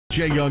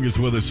Jay Young is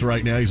with us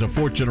right now. He's a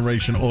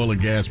fourth-generation oil and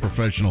gas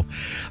professional,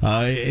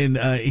 and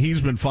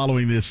he's been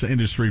following this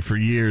industry for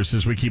years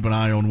as we keep an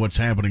eye on what's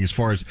happening as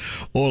far as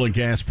oil and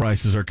gas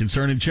prices are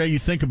concerned. And, Jay, you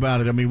think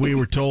about it. I mean, we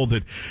were told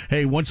that,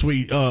 hey, once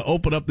we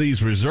open up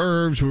these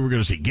reserves, we were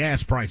going to see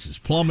gas prices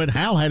plummet.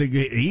 Hal had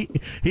he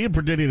had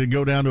predicted it to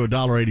go down to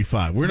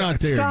 $1.85. We're not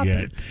there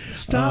yet.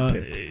 Stop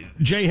it.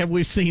 Jay, have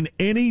we seen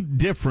any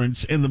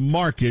difference in the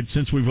market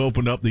since we've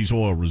opened up these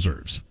oil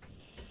reserves?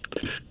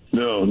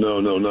 No,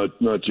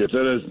 not yet.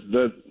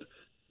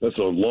 That's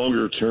a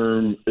longer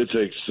term. It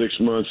takes 6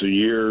 months, a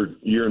year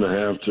and a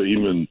half to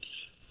even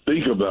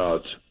think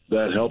about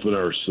that helping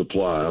our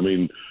supply. I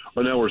mean,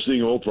 right now we're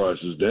seeing oil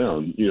prices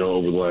down,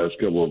 over the last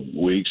couple of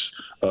weeks,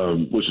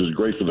 which is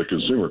great for the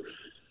consumer.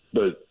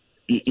 But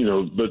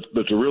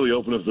to really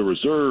open up the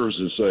reserves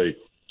and say,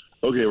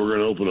 okay, we're going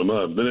to open them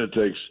up, then it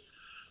takes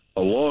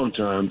a long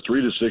time,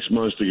 3 to 6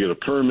 months to get a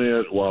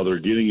permit while they're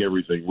getting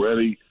everything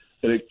ready.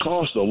 And it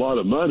costs a lot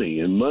of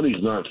money, and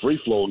money's not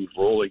free-flowing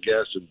for oil and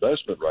gas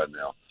investment right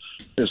now.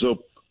 And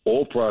so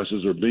oil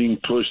prices are being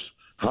pushed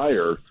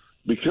higher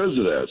because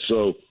of that.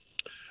 So,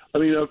 I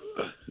mean,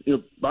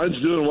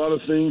 Biden's doing a lot of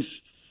things.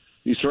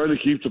 He's trying to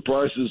keep the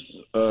prices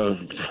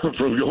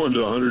from going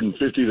to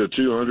 150 to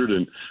 200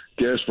 and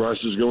gas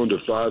prices going to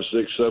 $5,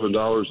 $6,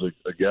 $7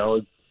 a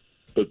gallon.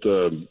 But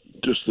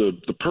just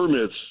the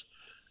permits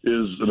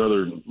is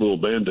another little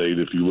Band-Aid,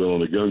 if you will,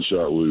 on a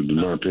gunshot wound, in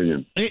my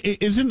opinion.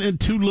 Isn't it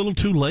too little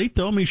too late,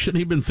 though? I mean, shouldn't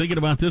he have been thinking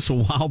about this a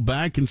while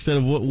back instead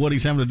of what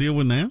he's having to deal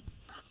with now?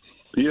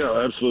 Yeah,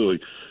 absolutely.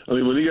 I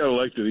mean, when he got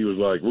elected, he was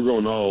like, we're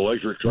going all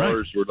electric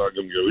cars. Right. We're not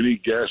going to go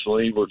any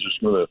gasoline. We're just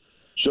going to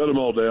shut them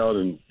all down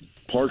and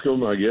park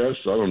them, I guess.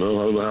 I don't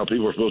know how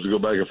people are supposed to go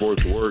back and forth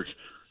to work,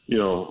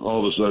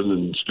 all of a sudden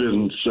and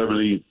spend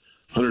 $70,000,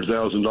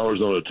 $100,000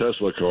 on a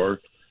Tesla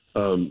car.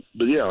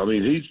 But, yeah, I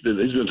mean, he's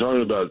been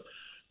talking about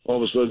all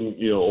of a sudden,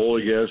 oil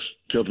and gas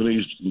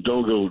companies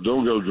don't go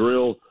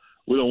drill.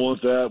 We don't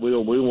want that.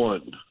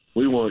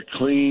 We want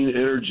clean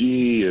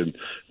energy, and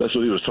that's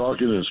what he was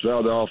talking and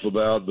spouted off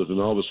about. But then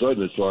all of a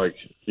sudden, it's like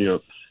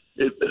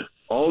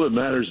all that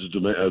matters is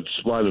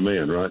supply and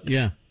demand, right?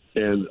 Yeah.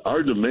 And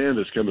our demand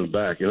is coming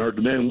back, and our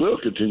demand will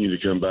continue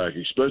to come back,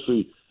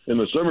 especially in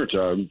the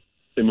summertime.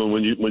 And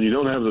when you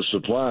don't have the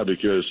supply,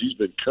 because he's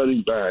been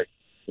cutting back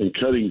and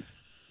cutting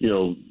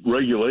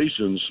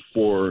regulations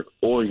for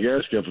oil and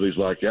gas companies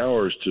like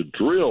ours to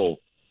drill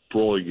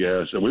for oil and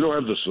gas, and we don't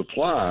have the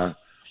supply,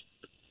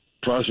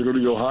 prices are going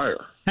to go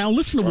higher. Now,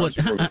 listen to what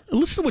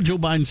Joe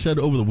Biden said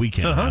over the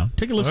weekend. Now.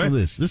 Take a listen to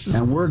this.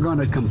 And we're going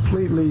to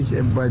completely,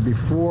 but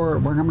before,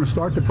 I'm going to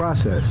start the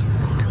process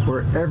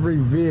where every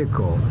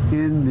vehicle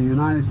in the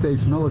United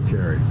States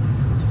military,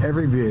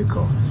 every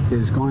vehicle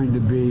is going to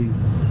be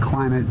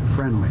climate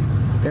friendly.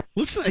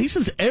 Listen, he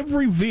says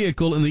every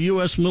vehicle in the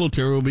U.S.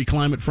 military will be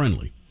climate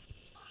friendly.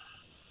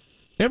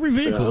 Every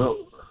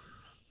vehicle.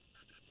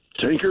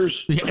 Tankers?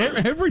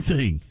 Yeah,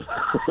 everything.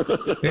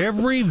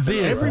 Every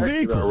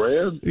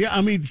vehicle. Yeah, I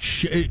mean,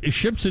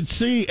 ships at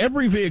sea,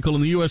 every vehicle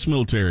in the U.S.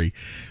 military,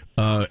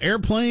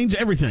 airplanes,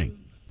 everything.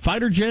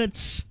 Fighter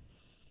jets,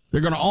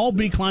 they're going to all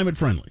be climate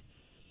friendly.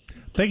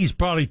 I think he's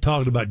probably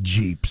talking about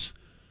Jeeps.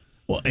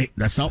 Well,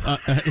 that's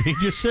not, he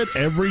just said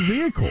every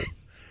vehicle.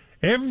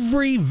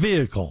 Every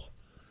vehicle.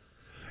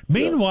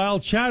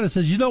 Meanwhile, China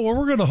says,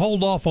 we're going to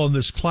hold off on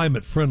this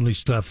climate-friendly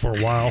stuff for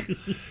a while.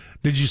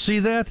 Did you see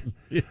that?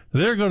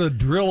 They're going to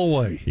drill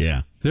away.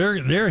 Yeah.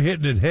 They're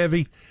hitting it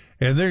heavy,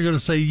 and they're going to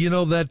say,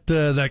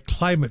 that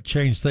climate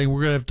change thing,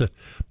 we're going to have to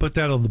put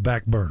that on the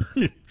back burner.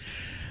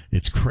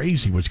 It's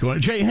crazy what's going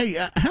on. Jay,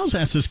 hey, Hal's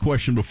asked this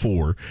question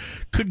before.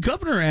 Could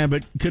Governor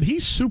Abbott, could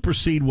he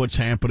supersede what's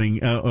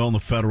happening on the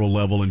federal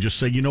level and just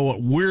say, you know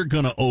what, we're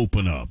going to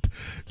open up?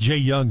 Jay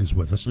Young is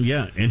with us.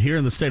 Yeah, and here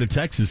in the state of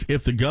Texas,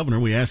 if the governor,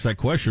 we asked that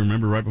question,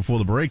 remember, right before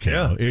the break,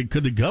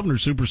 could the governor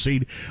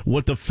supersede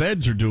what the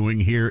feds are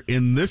doing here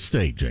in this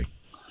state, Jay?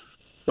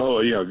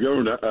 Oh, yeah,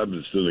 Governor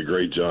Abbott's doing a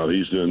great job.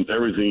 He's doing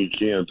everything he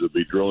can to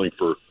be drilling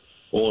for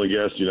oil and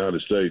gas in the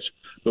United States.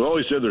 But all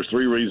he said, there's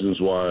 3 reasons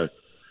why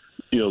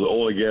the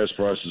oil and gas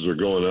prices are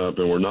going up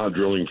and we're not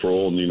drilling for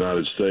oil in the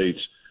United States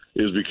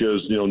is because,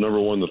 number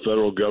one, the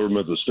federal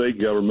government, the state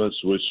governments,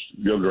 which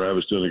Governor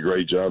Abbott's doing a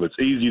great job. It's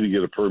easy to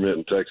get a permit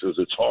in Texas.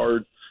 It's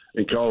hard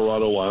in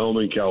Colorado,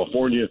 Wyoming,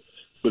 California,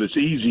 but it's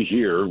easy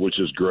here, which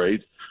is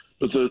great.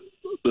 But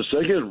the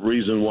second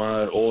reason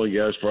why oil and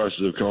gas prices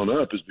have gone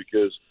up is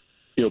because,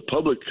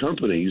 public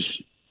companies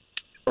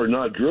are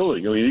not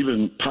drilling. I mean,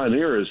 even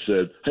Pioneer has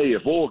said, hey,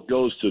 if oil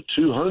goes to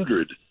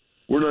 200,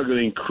 we're not going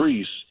to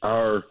increase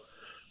our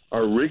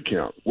rig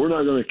count. We're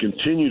not going to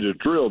continue to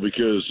drill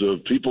because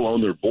of people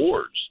on their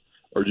boards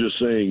are just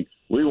saying,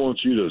 we want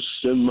you to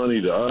send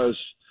money to us.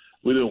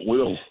 We don't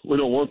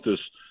want this.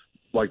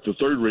 Like, the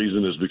third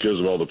reason is because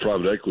of all the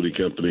private equity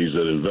companies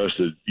that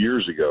invested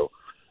years ago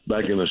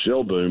back in the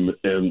shale boom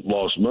and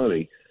lost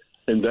money.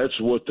 And that's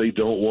what they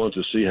don't want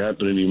to see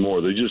happen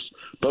anymore.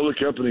 Public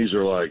companies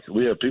are like,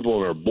 we have people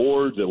on our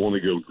board that want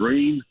to go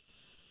green.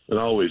 And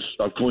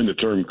I've coined the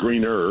term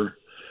greener,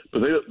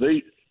 but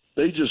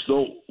they just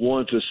don't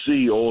want to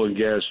see oil and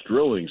gas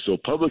drilling. So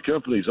public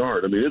companies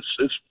aren't. I mean,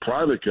 it's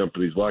private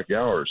companies like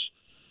ours,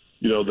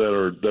 that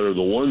are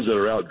the ones that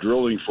are out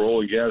drilling for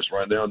oil and gas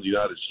right now in the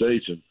United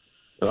States. And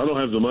I don't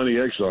have the money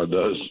Exxon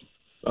does.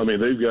 I mean,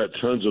 they've got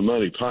tons of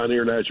money.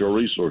 Pioneer Natural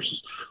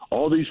Resources.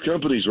 All these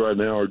companies right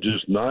now are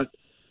just not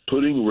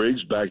putting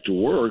rigs back to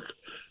work.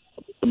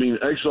 I mean,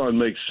 Exxon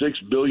makes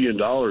 $6 billion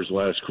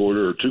last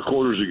quarter or 2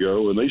 quarters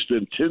ago, and they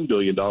spend $10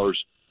 billion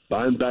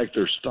buying back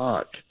their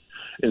stock.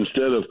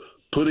 Instead of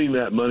putting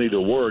that money to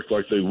work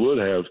like they would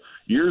have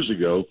years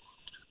ago,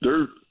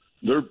 they're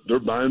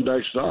buying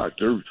back stock.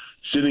 They're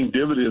sending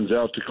dividends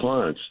out to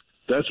clients.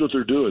 That's what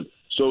they're doing.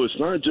 So it's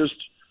not just,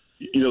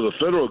 the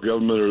federal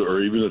government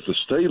or even at the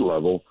state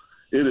level.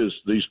 It is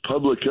these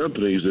public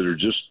companies that are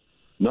just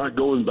not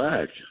going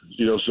back.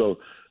 So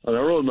I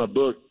wrote in my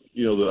book,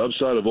 the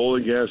upside of oil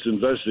and gas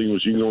investing,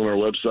 which you can go on our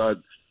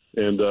website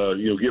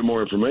and, get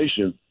more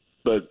information.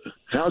 But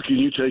how can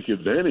you take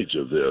advantage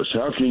of this?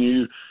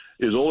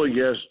 Is oil and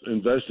gas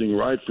investing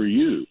right for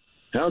you?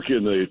 How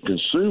can the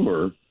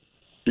consumer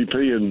be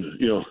paying,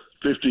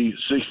 $50,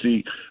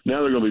 $60,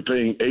 now they're going to be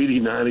paying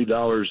 $80,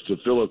 $90 to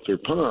fill up their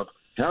pump?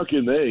 How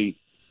can they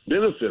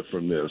benefit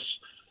from this?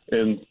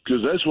 And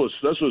because that's what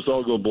it's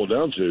all going to boil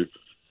down to.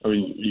 I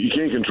mean, you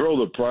can't control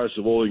the price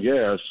of oil and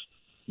gas,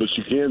 but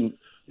you can,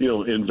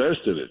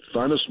 invest in it.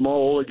 Find a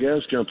small oil and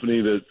gas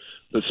company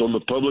that's on the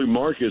public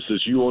markets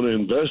that you want to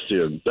invest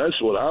in. That's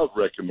what I would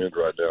recommend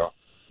right now.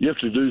 You have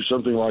to do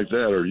something like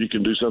that, or you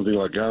can do something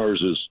like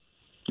ours is,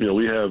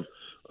 we have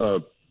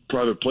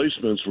private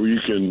placements where you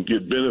can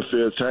get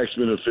benefits, tax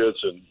benefits,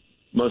 and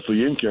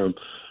monthly income.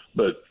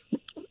 But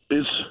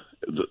as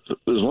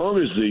long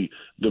as the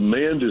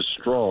demand is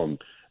strong,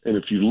 and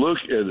if you look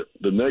at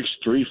the next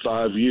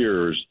 3-5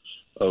 years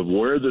of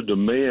where the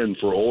demand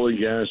for oil and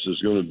gas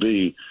is going to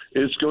be,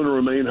 it's going to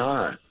remain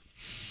high.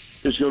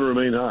 It's going to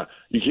remain high.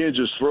 You can't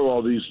just throw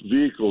all these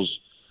vehicles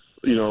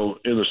in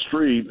the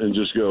street and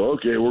just go,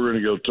 okay, we're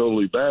going to go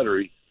totally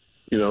battery.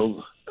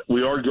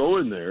 We are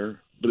going there,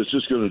 but it's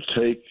just going to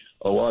take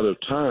a lot of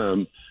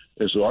time.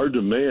 And so our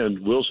demand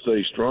will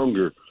stay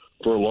stronger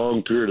for a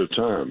long period of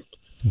time.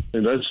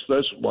 And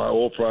that's why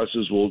oil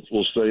prices will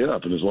stay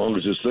up. And as long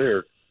as it's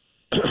there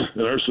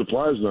and our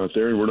supply is not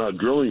there and we're not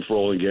drilling for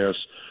oil and gas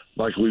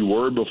like we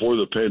were before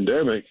the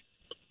pandemic,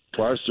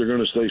 prices are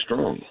going to stay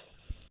strong.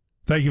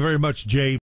 Thank you very much, Jay.